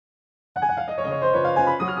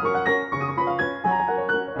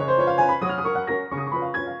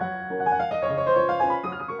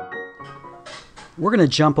we're going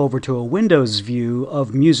to jump over to a Windows view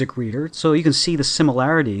of MusicReader so you can see the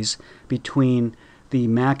similarities between the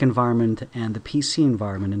Mac environment and the PC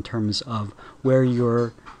environment in terms of where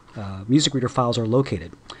your MusicReader files are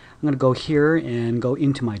located. I'm going to go here and go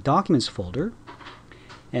into my Documents folder,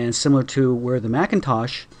 and similar to where the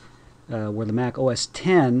Macintosh, where the Mac OS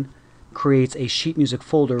X creates a sheet music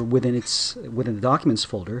folder within the Documents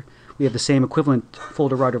folder, we have the same equivalent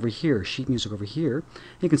folder right over here, sheet music over here.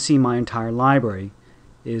 You can see my entire library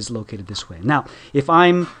is located this way. Now, if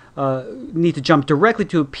I'm need to jump directly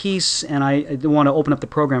to a piece and I want to open up the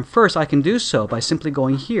program first, I can do so by simply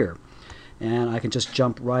going here, and I can just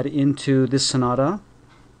jump right into this sonata.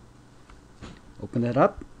 Open that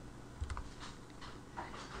up,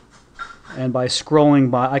 and by scrolling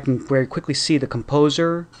by, I can very quickly see the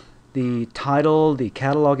composer, the title, the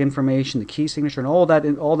catalog information, the key signature, and all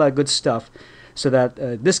that good stuff, so that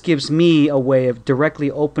this gives me a way of directly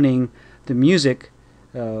opening the music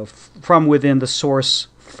from within the source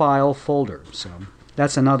file folder. So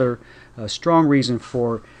that's another strong reason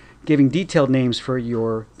for giving detailed names for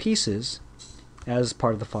your pieces as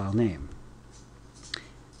part of the file name.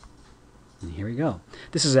 And here we go.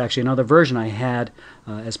 This is actually another version I had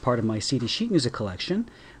as part of my CD sheet music collection,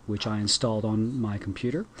 which I installed on my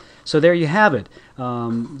computer. So there you have it,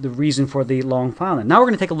 the reason for the long file name. Now we're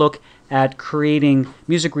going to take a look at creating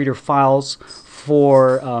MusicReader files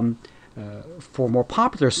for more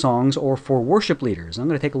popular songs or for worship leaders. I'm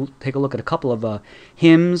going to take a look at a couple of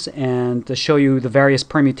hymns and to show you the various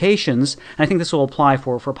permutations. And I think this will apply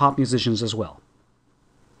for pop musicians as well.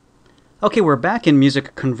 Okay, we're back in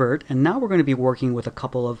Music Convert, and now we're going to be working with a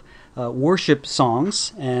couple of worship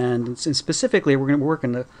songs, and specifically we're going to work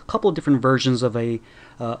in a couple of different versions of a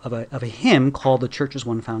hymn called the Church's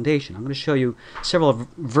One Foundation. I'm going to show you several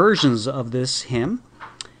versions of this hymn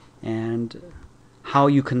and how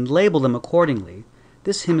you can label them accordingly.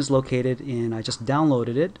 This hymn is located in, I just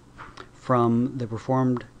downloaded it from the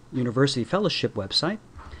Reformed University Fellowship website.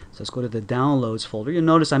 So let's go to the Downloads folder. You'll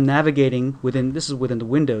notice I'm navigating within, this is within the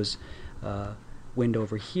Windows window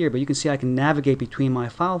over here, but you can see I can navigate between my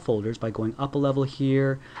file folders by going up a level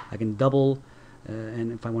here. I can double,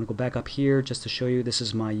 and if I want to go back up here just to show you, this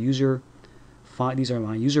is my user file. These are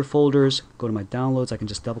my user folders. Go to my downloads. I can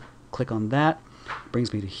just double click on that.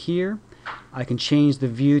 Brings me to here. I can change the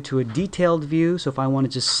view to a detailed view, so if I want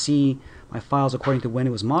to just see my files according to when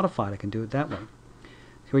it was modified, I can do it that way.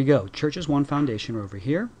 Here we go. Church's One Foundation over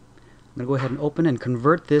here. I'm going to go ahead and open and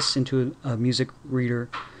convert this into a MusicReader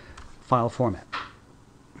file format.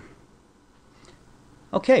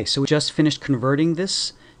 Okay, so we just finished converting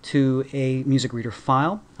this to a MusicReader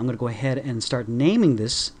file. I'm going to go ahead and start naming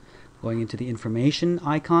this, going into the information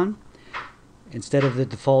icon. Instead of the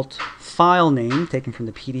default file name taken from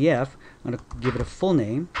the PDF, I'm going to give it a full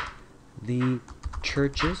name, the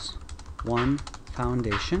Church's One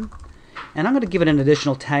Foundation. And I'm going to give it an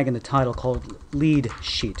additional tag in the title called Lead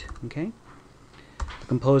Sheet. Okay. The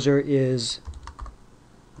composer is,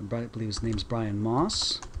 I believe his name is Brian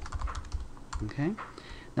Moss. Okay.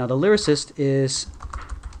 Now the lyricist is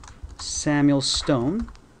Samuel Stone.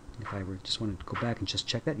 If I just wanted to go back and just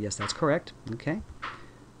check that, yes, that's correct. Okay.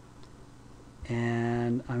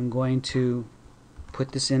 And I'm going to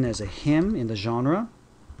put this in as a hymn in the genre.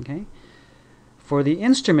 Okay. For the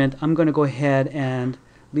instrument, I'm going to go ahead and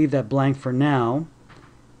leave that blank for now.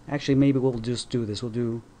 Actually, maybe we'll just do this. We'll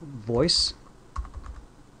do voice.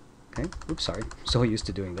 Okay. Oops, sorry. So used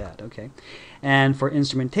to doing that. Okay. And for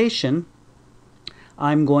instrumentation,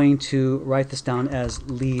 I'm going to write this down as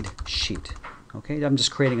lead sheet. Okay. I'm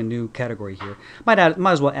just creating a new category here. Might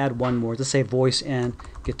as well add one more to say voice and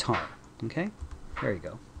guitar. Okay. There you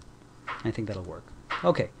go. I think that'll work.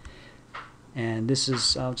 Okay. And this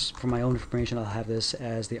is just for my own information. I'll have this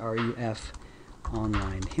as the RUF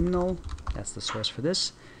online hymnal. That's the source for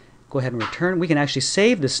this. Go ahead and return. We can actually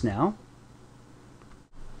save this now.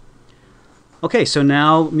 Okay, so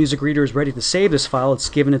now MusicReader is ready to save this file. It's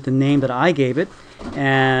given it the name that I gave it,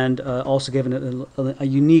 and also given it a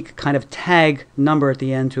unique kind of tag number at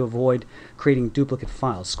the end to avoid creating duplicate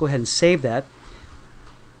files. Let's go ahead and save that.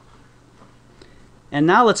 And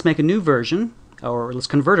now let's make a new version, or let's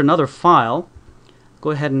convert another file.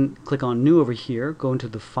 Go ahead and click on New over here. Go into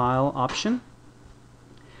the File option.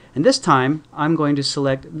 And this time, I'm going to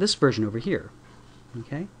select this version over here.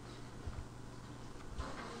 Okay.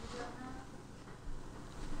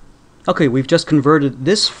 Okay, we've just converted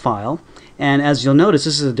this file, and as you'll notice,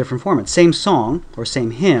 this is a different format. Same song, or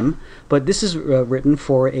same hymn, but this is written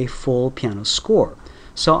for a full piano score.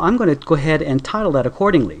 So I'm going to go ahead and title that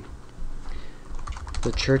accordingly.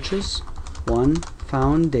 The Church's One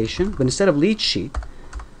Foundation, but instead of lead sheet,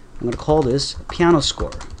 I'm going to call this piano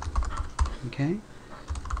score. Okay.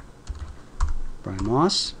 Brian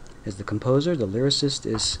Moss is the composer. The lyricist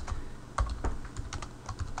is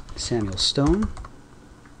Samuel Stone.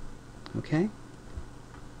 Okay.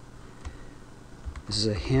 This is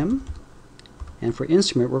a hymn, and for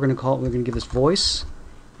instrument we're going to give this voice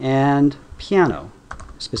and piano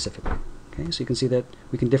specifically. Okay, so you can see that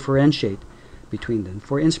we can differentiate between them.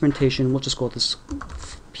 For instrumentation, we'll just go with this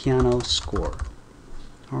piano score.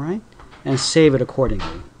 All right, and save it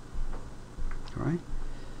accordingly. All right.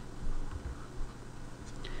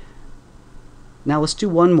 Now let's do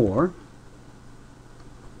one more,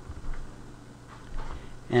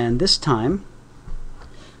 and this time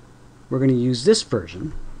we're going to use this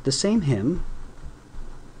version, the same hymn.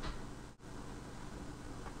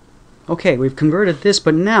 Okay, we've converted this,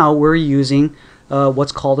 but now we're using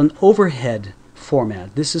what's called an overhead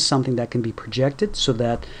format. This is something that can be projected so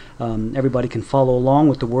that everybody can follow along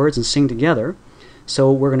with the words and sing together.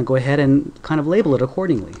 So we're going to go ahead and kind of label it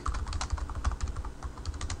accordingly.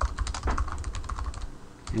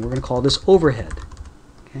 And we're going to call this overhead.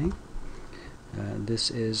 Okay.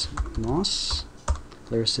 This is Moss.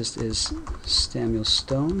 Lyricist is Samuel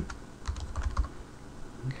Stone.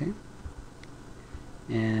 Okay.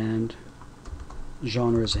 And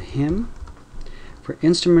genre is a hymn. For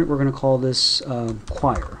instrument, we're going to call this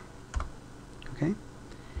choir. Okay.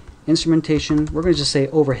 Instrumentation, we're going to just say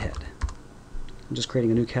overhead. I'm just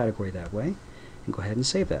creating a new category that way, and go ahead and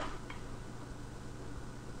save that.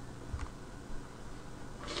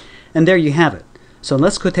 And there you have it. So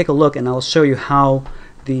let's go take a look, and I'll show you how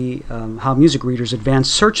the how MusicReader's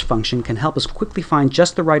advanced search function can help us quickly find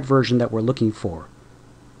just the right version that we're looking for.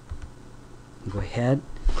 Go ahead,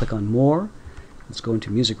 click on More. Let's go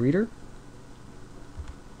into MusicReader.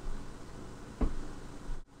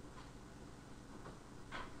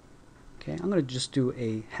 Okay, I'm going to just do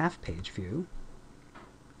a half-page view.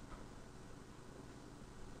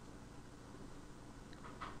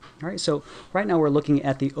 All right, so right now we're looking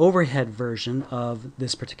at the overhead version of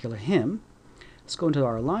this particular hymn. Let's go into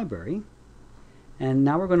our library, and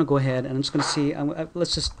now we're going to go ahead and I'm just going to see,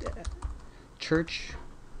 let's just church,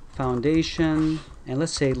 foundation, and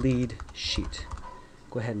let's say lead sheet.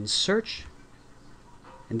 Go ahead and search,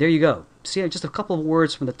 and there you go. See, just a couple of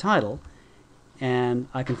words from the title, and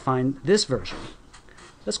I can find this version.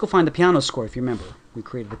 Let's go find the piano score. If you remember, we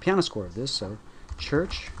created a piano score of this, so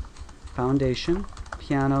church, foundation,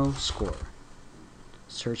 piano score.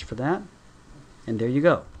 Search for that, and there you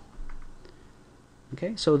go.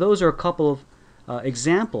 Okay, so those are a couple of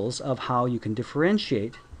examples of how you can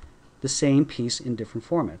differentiate the same piece in different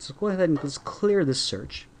formats. So go ahead and let's clear this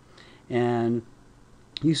search, and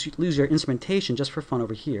use your instrumentation just for fun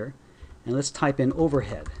over here, and let's type in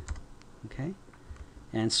overhead. Okay,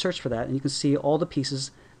 and search for that, and you can see all the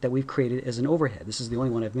pieces that we've created as an overhead. This is the only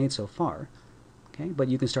one I've made so far. Okay, but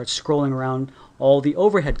you can start scrolling around all the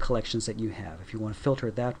overhead collections that you have if you want to filter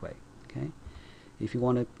it that way. Okay, if you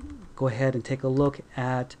want to go ahead and take a look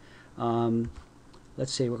at,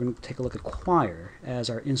 let's say we're going to take a look at choir as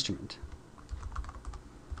our instrument.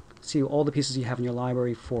 See all the pieces you have in your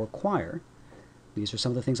library for choir. These are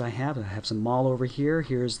some of the things I have. I have some mall over here.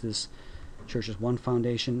 Here's this Church's One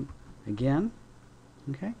Foundation again.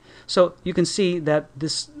 Okay, so you can see that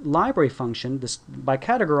this library function, by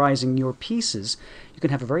categorizing your pieces, you can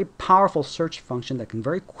have a very powerful search function that can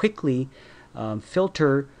very quickly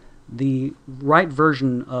filter the right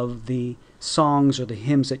version of the songs or the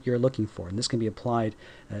hymns that you're looking for. And this can be applied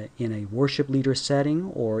in a worship leader setting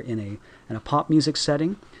or in a pop music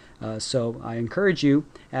setting. So I encourage you,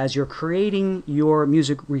 as you're creating your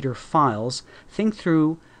MusicReader files, think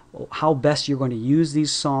through how best you're going to use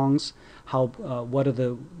these songs, what are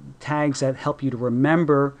the tags that help you to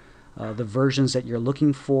remember the versions that you're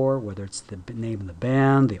looking for, whether it's the name of the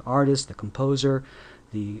band, the artist, the composer,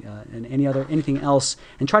 and anything else,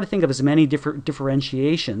 and try to think of as many different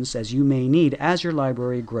differentiations as you may need as your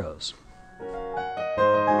library grows.